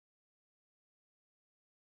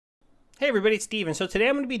Hey everybody, it's Steve, and so today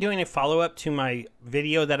I'm going to be doing a follow-up to my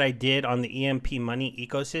video that I did on the EMP Money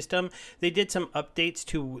ecosystem. They did some updates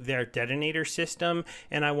to their Detonator system,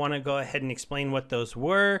 and I want to go ahead and explain what those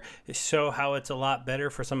were, show how it's a lot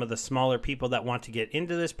better for some of the smaller people that want to get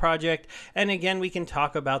into this project. And again, we can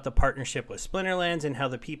talk about the partnership with Splinterlands and how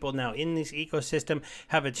the people now in this ecosystem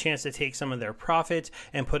have a chance to take some of their profits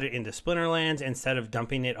and put it into Splinterlands instead of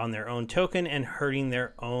dumping it on their own token and hurting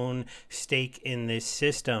their own stake in this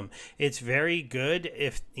system. It's very good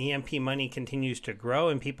if EMP Money continues to grow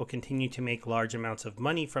and people continue to make large amounts of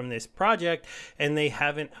money from this project, and they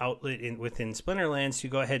have an outlet within Splinterlands to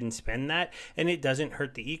go ahead and spend that, and it doesn't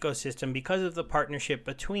hurt the ecosystem because of the partnership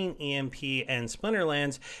between EMP and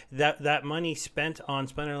Splinterlands. That money spent on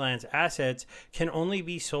Splinterlands assets can only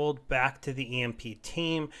be sold back to the EMP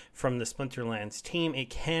team from the Splinterlands team. It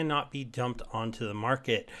cannot be dumped onto the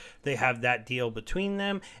market. They have that deal between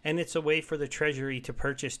them, and it's a way for the treasury to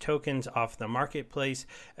purchase tokens off the marketplace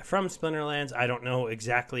from Splinterlands. I don't know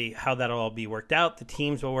exactly how that'll all be worked out. The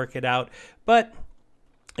teams will work it out, but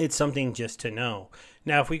it's something just to know.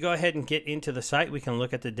 Now, if we go ahead and get into the site, we can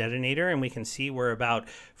look at the Detonator and we can see we're about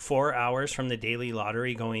 4 hours from the daily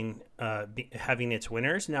lottery going, having its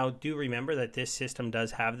winners. Now, do remember that this system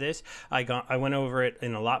does have this. I went over it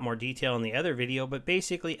in a lot more detail in the other video, but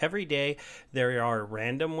basically every day there are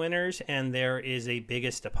random winners, and there is a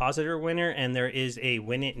biggest depositor winner, and there is a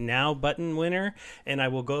win it now button winner. And I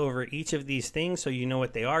will go over each of these things so you know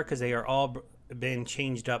what they are, because they are all been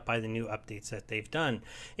changed up by the new updates that they've done.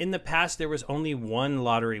 In the past, there was only one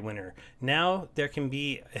lottery winner. Now there can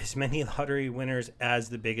be as many lottery winners as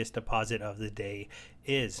the biggest deposit of the day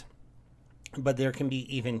is. But there can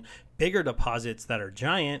be even bigger deposits that are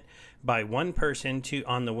giant by one person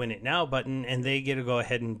on the win it now button, and they get to go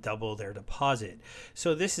ahead and double their deposit.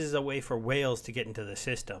 So this is a way for whales to get into the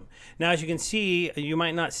system. Now, as you can see, you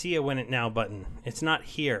might not see a win it now button. It's not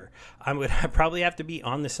here. I'm going to probably have to be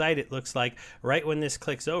on the site, it looks like, right when this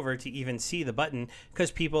clicks over to even see the button,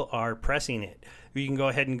 because people are pressing it. You can go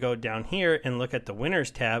ahead and go down here and look at the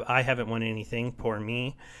winners tab. I haven't won anything, poor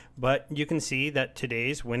me, but you can see that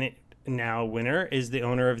today's win it now winner is the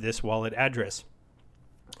owner of this wallet address.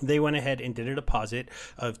 They went ahead and did a deposit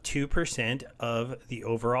of 2% of the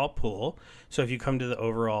overall pool. So if you come to the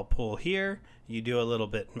overall pool here, you do a little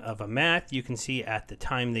bit of a math, you can see at the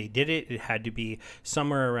time they did it, it had to be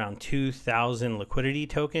somewhere around 2,000 liquidity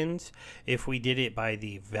tokens. If we did it by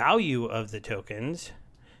the value of the tokens,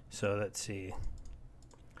 so let's see,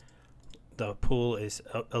 the pool is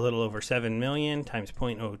a little over 7 million times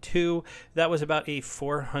 0.02. That was about a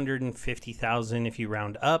 450,000 if you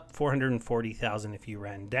round up, 440,000 if you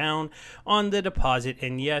round down on the deposit.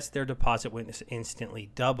 And yes, their deposit went instantly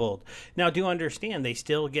doubled. Now, do understand they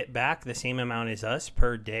still get back the same amount as us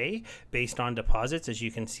per day based on deposits. As you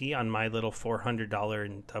can see on my little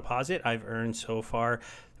 $400 deposit, I've earned so far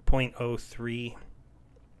 0.03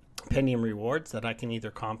 pending rewards that I can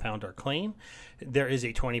either compound or claim. There is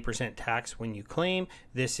a 20% tax when you claim.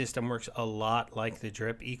 This system works a lot like the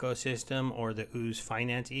Drip ecosystem or the Ooze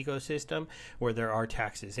Finance ecosystem, where there are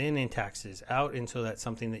taxes in and taxes out, and so that's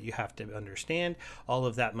something that you have to understand. All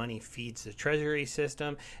of that money feeds the treasury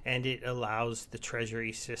system, and it allows the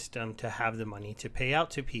treasury system to have the money to pay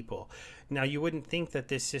out to people. Now, you wouldn't think that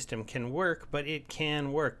this system can work, but it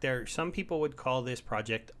can work. Some people would call this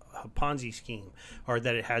project a Ponzi scheme, or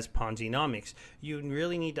that it has Ponzi-nomics. You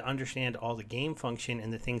really need to understand all the game function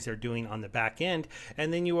and the things they're doing on the back end,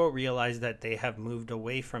 and then you will realize that they have moved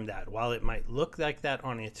away from that. While it might look like that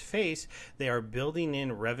on its face, they are building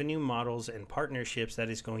in revenue models and partnerships that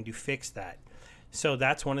is going to fix that. So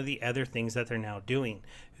that's one of the other things that they're now doing.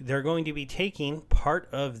 They're going to be taking part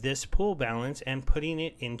of this pool balance and putting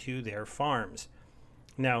it into their farms.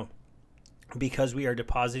 Now, because we are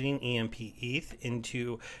depositing EMP ETH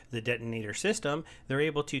into the Detonator system, they're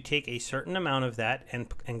able to take a certain amount of that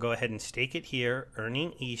and go ahead and stake it here,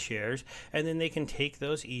 earning E-shares, and then they can take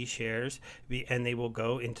those E-shares and they will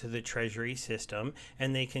go into the treasury system,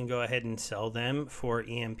 and they can go ahead and sell them for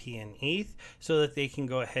EMP and ETH so that they can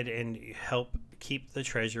go ahead and help keep the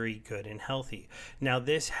treasury good and healthy. Now,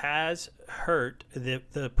 this has hurt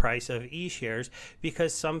the price of E-shares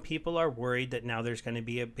because some people are worried that now there's going to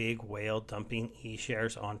be a big whale dumping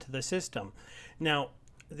E-shares onto the system. Now,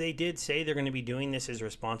 they did say they're going to be doing this as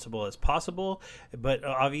responsible as possible, but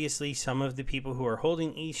obviously some of the people who are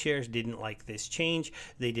holding E-shares didn't like this change.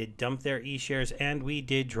 They did dump their E-shares, and we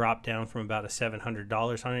did drop down from about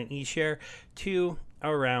 $700 on an E-share to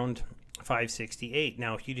around $568.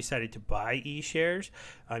 Now, if you decided to buy E-shares,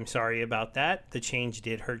 I'm sorry about that. The change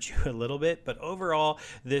did hurt you a little bit, but overall,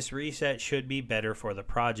 this reset should be better for the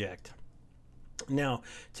project. Now,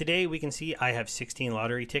 today we can see I have 16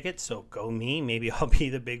 lottery tickets, so go me. Maybe I'll be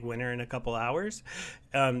the big winner in a couple hours.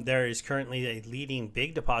 There is currently a leading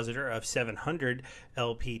big depositor of 700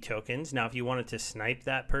 LP tokens. Now, if you wanted to snipe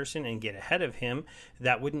that person and get ahead of him,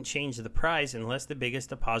 that wouldn't change the prize unless the biggest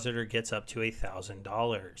depositor gets up to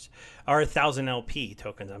 $1,000 or 1,000 LP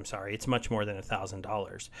tokens. I'm sorry, it's much more than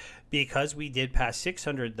 $1,000. Because we did pass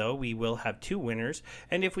 600, though, we will have 2 winners,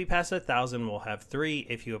 and if we pass 1,000, we'll have 3.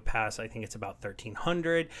 If you pass, I think it's about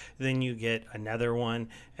 1,300, then you get another one,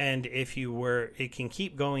 and if you were, it can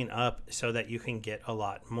keep going up so that you can get a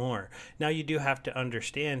lot more. Now, you do have to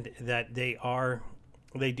understand that they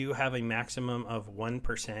do have a maximum of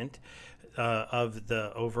 1% of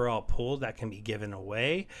the overall pool that can be given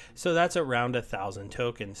away. So that's around 1,000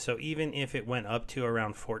 tokens. So even if it went up to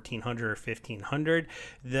around 1,400 or 1,500,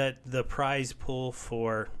 the prize pool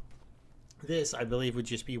for this, I believe, would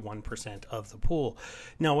just be 1% of the pool.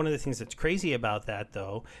 Now, one of the things that's crazy about that,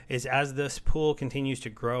 though, is as this pool continues to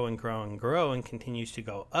grow and grow and grow and continues to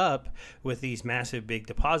go up with these massive big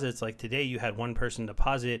deposits, like today you had one person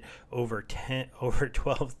deposit over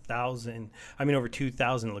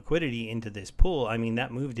 2,000 liquidity into this pool. I mean,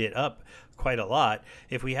 that moved it up quite a lot.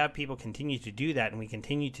 If we have people continue to do that and we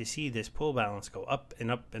continue to see this pool balance go up and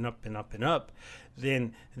up and up and up and up,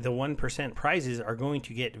 then the 1% prizes are going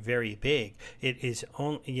to get very big. It is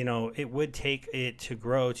only, it would take it to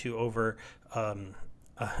grow to over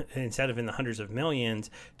instead of in the hundreds of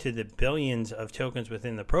millions to the billions of tokens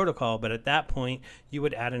within the protocol. But at that point, you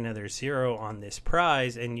would add another 0 on this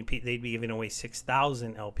prize and they'd be giving away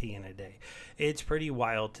 6,000 LP in a day. It's pretty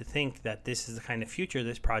wild to think that this is the kind of future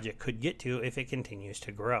this project could get to if it continues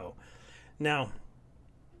to grow. Now,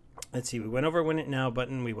 let's see, we went over Win It Now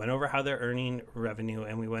button, we went over how they're earning revenue,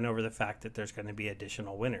 and we went over the fact that there's going to be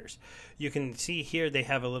additional winners. You can see here they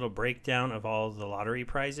have a little breakdown of all the lottery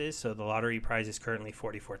prizes. So the lottery prize is currently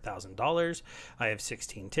 $44,000. I have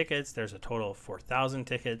 16 tickets. There's a total of 4,000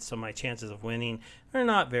 tickets, so my chances of winning are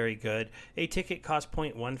not very good. A ticket costs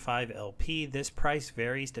 0.15 LP. This price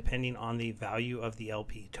varies depending on the value of the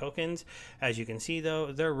LP tokens. As you can see,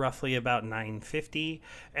 though, they're roughly about $9.50,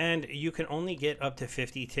 and you can only get up to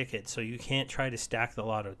 50 tickets, so you can't try to stack the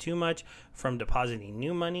lotto too much from depositing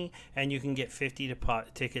new money, and you can get 50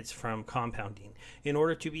 tickets from compounding. In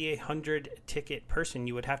order to be a 100 ticket person,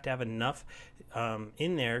 you would have to have enough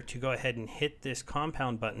in there to go ahead and hit this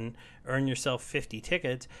compound button, earn yourself 50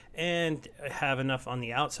 tickets, and have enough on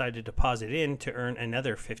the outside to deposit in to earn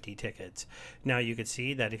another 50 tickets. Now you could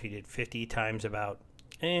see that if you did 50 times about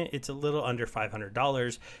it's a little under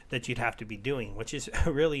 $500 that you'd have to be doing, which is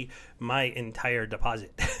really my entire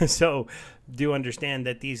deposit. So do understand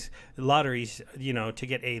that these lotteries, to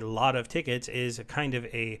get a lot of tickets is kind of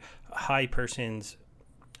a high person's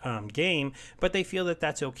game, but they feel that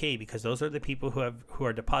that's okay because those are the people who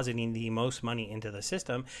are depositing the most money into the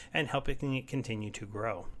system and helping it continue to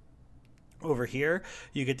grow. Over here,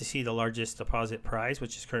 you get to see the largest deposit prize,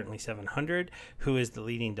 which is currently 700, who is the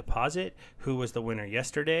leading deposit, who was the winner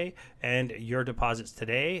yesterday, and your deposits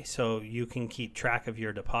today, so you can keep track of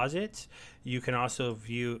your deposits. You can also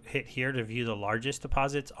hit here to view the largest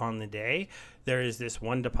deposits on the day. There is this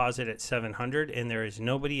one deposit at 700, and there is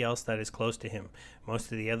nobody else that is close to him.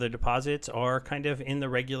 Most of the other deposits are kind of in the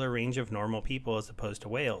regular range of normal people as opposed to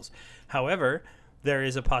whales. However, there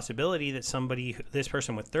is a possibility that this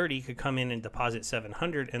person with 30 could come in and deposit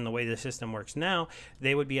 700, and the way the system works now,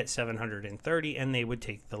 they would be at 730 and they would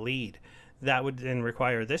take the lead. That would then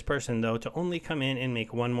require this person, though, to only come in and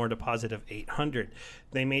make one more deposit of 800.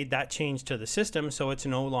 They made that change to the system, so it's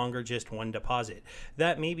no longer just one deposit.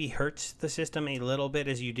 That maybe hurts the system a little bit,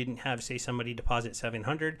 as you didn't have, say, somebody deposit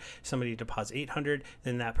 700, somebody deposit 800,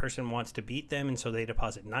 then that person wants to beat them, and so they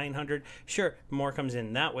deposit 900. Sure, more comes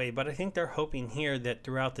in that way, but I think they're hoping here that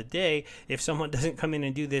throughout the day, if someone doesn't come in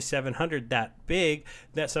and do this 700 that big,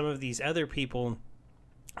 that some of these other people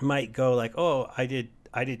might go like, oh, I did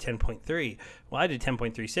 10.3. Well, I did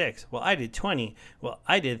 10.36. Well, I did 20. Well,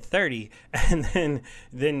 I did 30. And then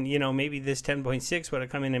maybe this 10.6 would have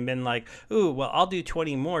come in and been like, ooh, well, I'll do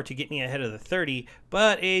 20 more to get me ahead of the 30.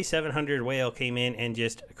 But a 700 whale came in and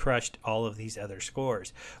just crushed all of these other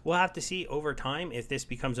scores. We'll have to see over time if this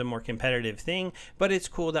becomes a more competitive thing, but it's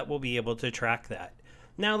cool that we'll be able to track that.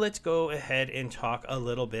 Now let's go ahead and talk a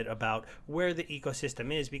little bit about where the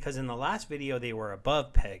ecosystem is, because in the last video they were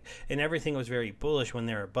above peg and everything was very bullish when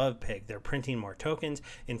they're above peg. They're printing more tokens,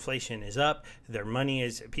 inflation is up, their money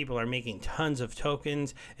is, people are making tons of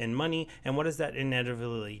tokens and money, and what does that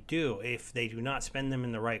inevitably do? If they do not spend them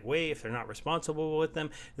in the right way, if they're not responsible with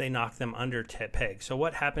them, they knock them under peg. So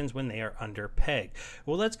what happens when they are under peg?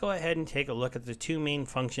 Well, let's go ahead and take a look at the two main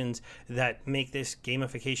functions that make this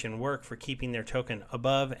gamification work for keeping their token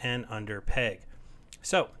above and under peg.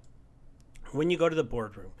 So when you go to the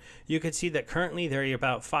boardroom, you can see that currently they're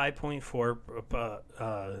about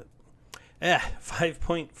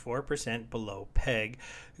 5.4% below peg.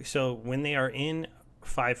 So when they are in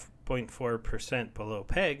 5.4% below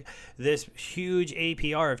peg, this huge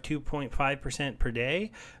APR of 2.5% per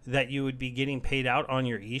day that you would be getting paid out on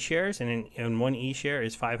your e-shares, and in one e-share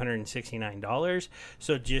is $569.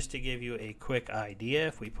 So just to give you a quick idea,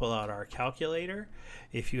 if we pull out our calculator,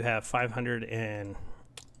 if you have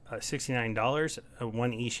 $569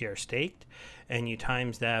 one e-share staked, and you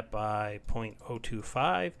times that by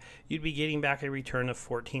 0.025, you'd be getting back a return of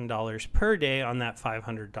 $14 per day on that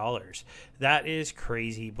 $500. That is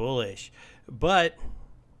crazy bullish, but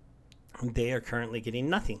they are currently getting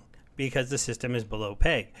nothing because the system is below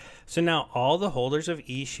peg. So now all the holders of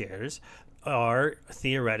e-shares are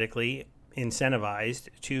theoretically incentivized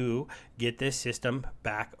to get this system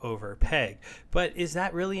back over peg. But is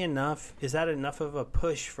that really enough? Is that enough of a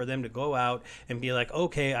push for them to go out and be like,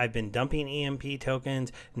 okay, I've been dumping EMP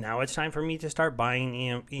tokens, now it's time for me to start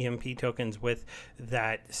buying EMP tokens with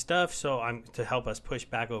that stuff, so I'm to help us push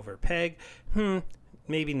back over peg?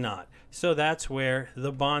 Maybe not. So that's where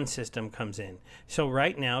the bond system comes in. So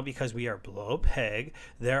right now, because we are below peg,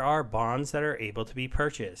 there are bonds that are able to be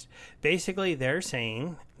purchased. Basically, they're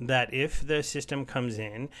saying that if the system comes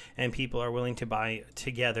in and people are willing to buy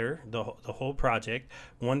together the whole project,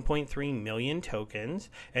 1.3 million tokens,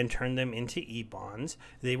 and turn them into e-bonds,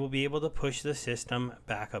 they will be able to push the system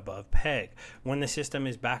back above peg. When the system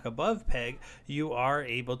is back above peg, you are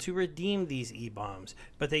able to redeem these e-bombs,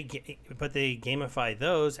 but they gamify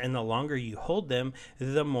those, and the longer you hold them,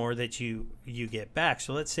 the more that you get back.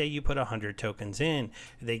 So let's say you put 100 tokens in,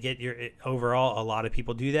 they get your overall, a lot of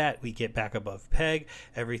people do that, we get back above peg,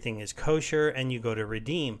 everything is kosher, and you go to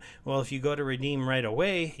redeem. Well, if you go to redeem right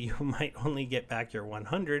away, you might only get back your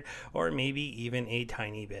 100, or maybe even a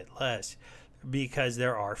tiny bit less, because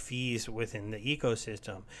there are fees within the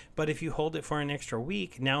ecosystem. But if you hold it for an extra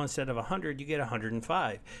week, now instead of 100, you get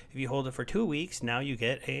 105. If you hold it for 2 weeks, now you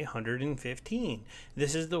get 115.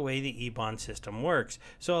 This is the way the e-bond system works.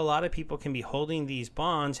 So a lot of people can be holding these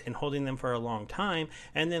bonds and holding them for a long time,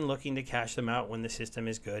 and then looking to cash them out when the system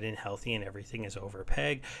is good and healthy and everything is over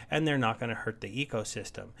peg, and they're not going to hurt the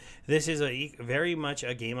ecosystem. This is very much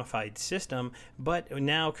a gamified system, but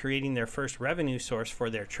now creating their first revenue source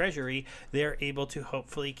for their treasury, they're able to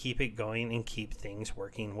hopefully keep it going and keep things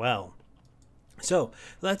working well. So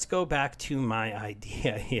let's go back to my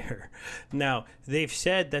idea here. Now, they've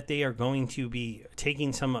said that they are going to be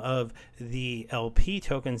taking some of the LP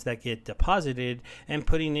tokens that get deposited and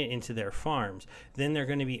putting it into their farms. Then they're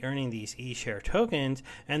going to be earning these e-share tokens,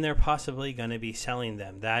 and they're possibly going to be selling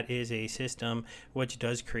them. That is a system which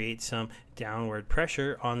does create some downward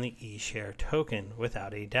pressure on the e-share token,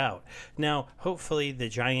 without a doubt. Now, hopefully the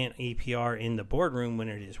giant APR in the boardroom, when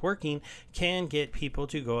it is working, can get people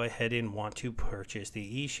to go ahead and want to purchase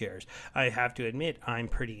the e-shares. I have to admit, I'm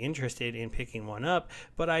pretty interested in picking one up,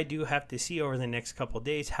 but I do have to see over the next couple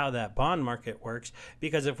days how that bond market works,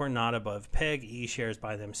 because if we're not above peg, e-shares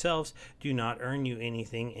by themselves do not earn you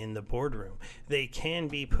anything in the boardroom. They can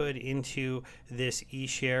be put into this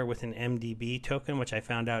e-share with an MDB token, which I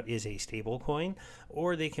found out is a stable coin,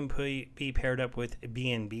 or they can be paired up with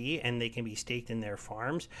BNB, and they can be staked in their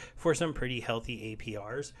farms for some pretty healthy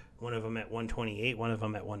APRs. One of them at 128, one of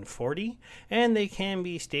them at 140, and they can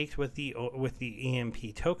be staked with the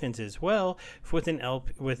EMP tokens as well with an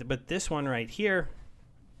LP. But this one right here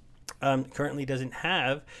currently doesn't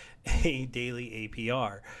have a daily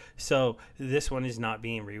APR, so this one is not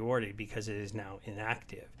being rewarded because it is now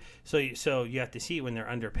inactive. So you have to see, when they're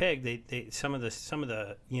under peg, some of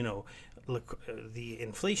the the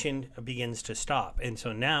inflation begins to stop, and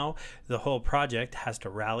so now the whole project has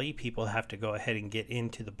to rally. People have to go ahead and get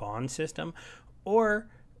into the bond system, or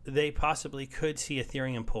they possibly could see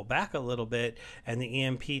Ethereum pull back a little bit and the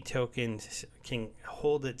EMP tokens can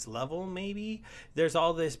hold its level. Maybe there's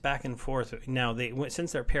all this back and forth. Now,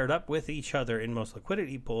 since they're paired up with each other in most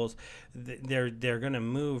liquidity pools, they're going to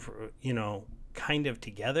move, kind of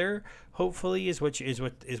together, hopefully, is what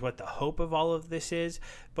the hope of all of this is.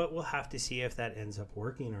 But we'll have to see if that ends up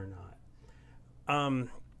working or not. Let's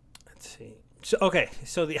see. So, okay.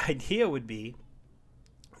 So the idea would be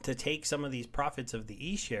to take some of these profits of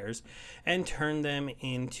the e-shares and turn them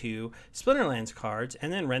into Splinterlands cards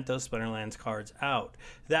and then rent those Splinterlands cards out.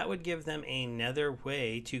 That would give them another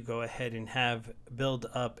way to go ahead and have build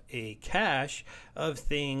up a cache of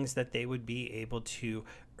things that they would be able to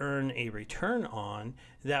earn a return on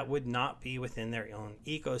that would not be within their own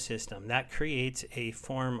ecosystem. That creates a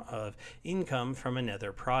form of income from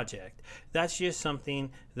another project. That's just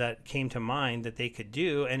something that came to mind that they could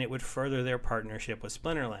do, and it would further their partnership with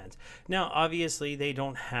Splinterlands. Now, obviously, they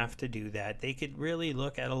don't have to do that. They could really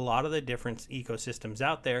look at a lot of the different ecosystems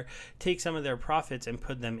out there, take some of their profits and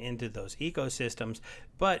put them into those ecosystems,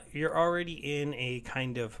 but you're already in a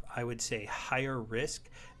kind of, I would say, higher risk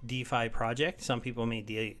DeFi project. Some people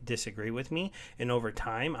may disagree with me, and over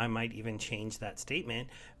time I might even change that statement.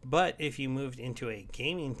 But if you moved into a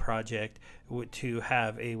gaming project to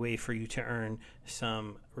have a way for you to earn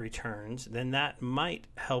some returns, then that might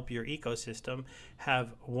help your ecosystem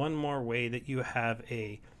have one more way that you have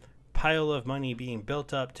a pile of money being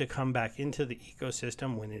built up to come back into the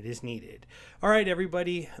ecosystem when it is needed. All right,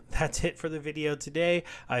 everybody, that's it for the video today.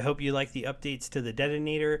 I hope you like the updates to the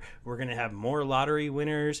Detonator. We're going to have more lottery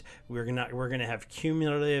winners. We're gonna have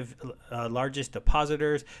cumulative largest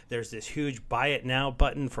depositors. There's this huge buy it now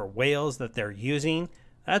button for whales that they're using.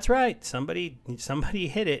 That's right. Somebody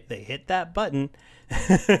hit it. They hit that button.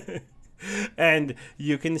 And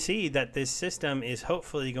you can see that this system is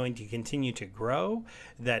hopefully going to continue to grow,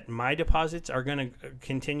 that my deposits are going to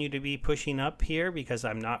continue to be pushing up here because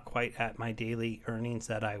I'm not quite at my daily earnings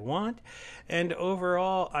that I want. And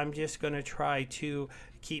overall, I'm just going to try to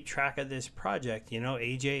keep track of this project. You know,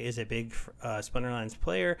 AJ is a big Splinterlands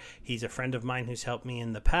player. He's a friend of mine who's helped me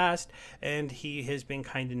in the past, and he has been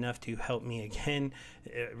kind enough to help me again.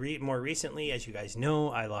 More recently, as you guys know,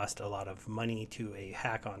 I lost a lot of money to a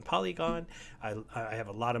hack on Polygon. I have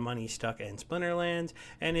a lot of money stuck in Splinterlands,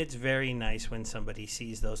 and it's very nice when somebody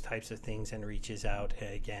sees those types of things and reaches out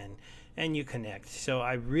again and you connect. So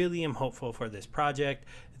I really am hopeful for this project.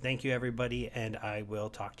 Thank you, everybody, and I will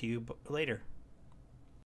talk to you later.